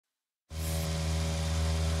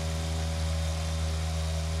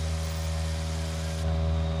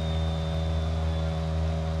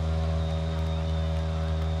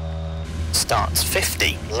starts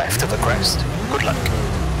 50 left of the crest. Good luck.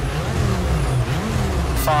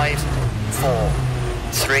 5, 4,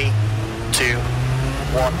 3, 2,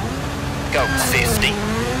 1, go. 50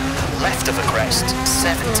 left of the crest,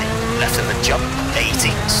 70 left of the jump, 80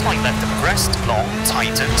 slight left of the crest, long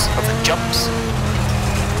tightens of the jumps,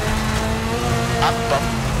 and bump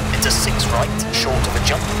into 6 right, short of a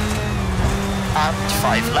jump, and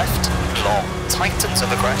 5 left, long tightens of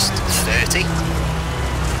the crest, 30,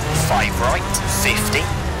 5 right, 50,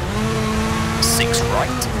 6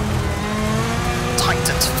 right,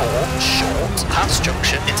 tightens 4, short, pass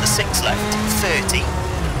junction into 6 left, 30,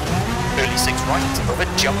 early 6 right, over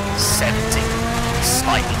jump, 70,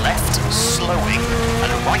 slide left, slowing,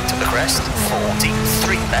 and right of the crest, 40,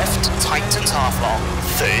 3 left, tightens half long,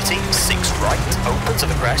 30, 6 right, open to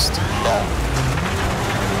the crest, long,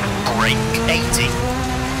 brake, 80,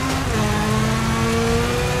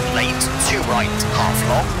 late, 2 right, half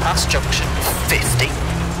long, pass junction, 50,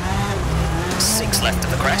 6 left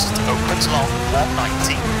of the crest, opens long,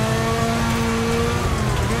 190,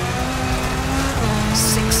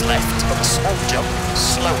 6 left of a small jump,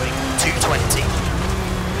 slowing, 220,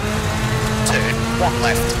 turn, 1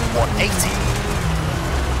 left, 180,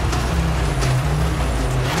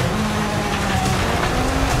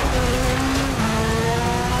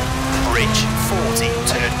 bridge, 40,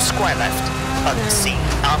 turn, square left, unseen,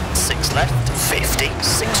 and 6 left, 50,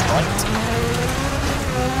 6 right,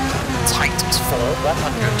 tightens 4,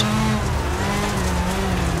 100,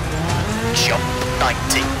 jump,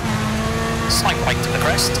 90, slight right to the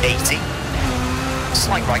crest, 80,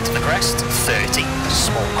 slight right to the crest, 30,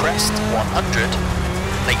 small crest, 100,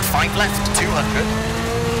 late 5 left, 200,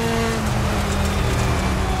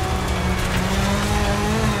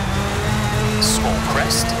 small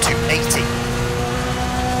crest, 280,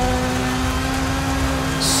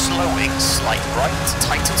 slowing, slight right,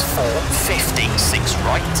 tightens 4, 50, 6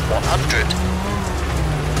 right, 100,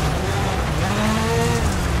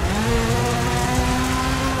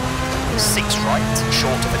 6 right,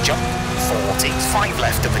 short of a jump, 40, 5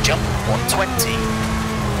 left of a jump, 120.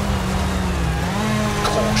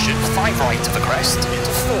 Caution, 5 right of the crest,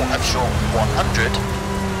 into 4 left short, 100.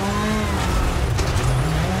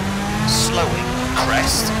 Slowing,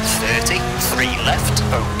 crest, 30, 3 left,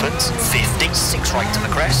 opens, 50, 6 right of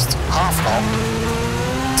the crest, half long.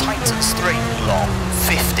 Tightens 3, long,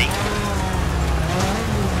 50.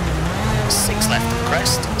 6 left of the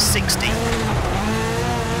crest, 60.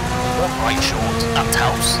 1 right short, that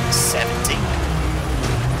house, 70.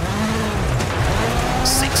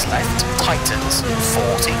 6 left, tightens,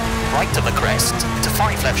 40, right of the crest, to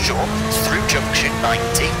 5 left short, through junction,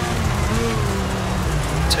 90.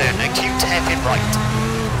 Turn acute hairpin right,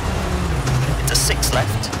 into 6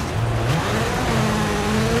 left.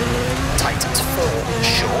 Tightens 4,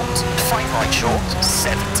 short, 5 right short,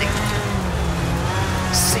 70.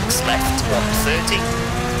 6 left, 130.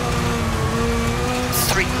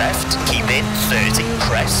 3 left, keep in, 30,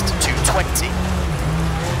 crest, 220.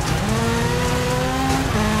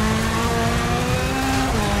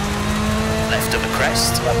 Left of the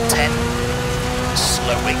crest, 110.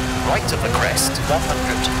 Slowing, right of the crest,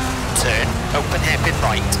 100. Turn, open hairpin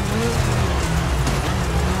right.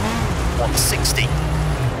 160.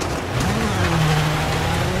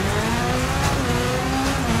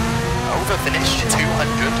 Over finish,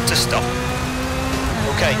 200 to stop.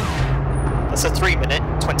 Okay. That's a 3 minute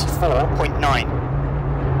 24.9.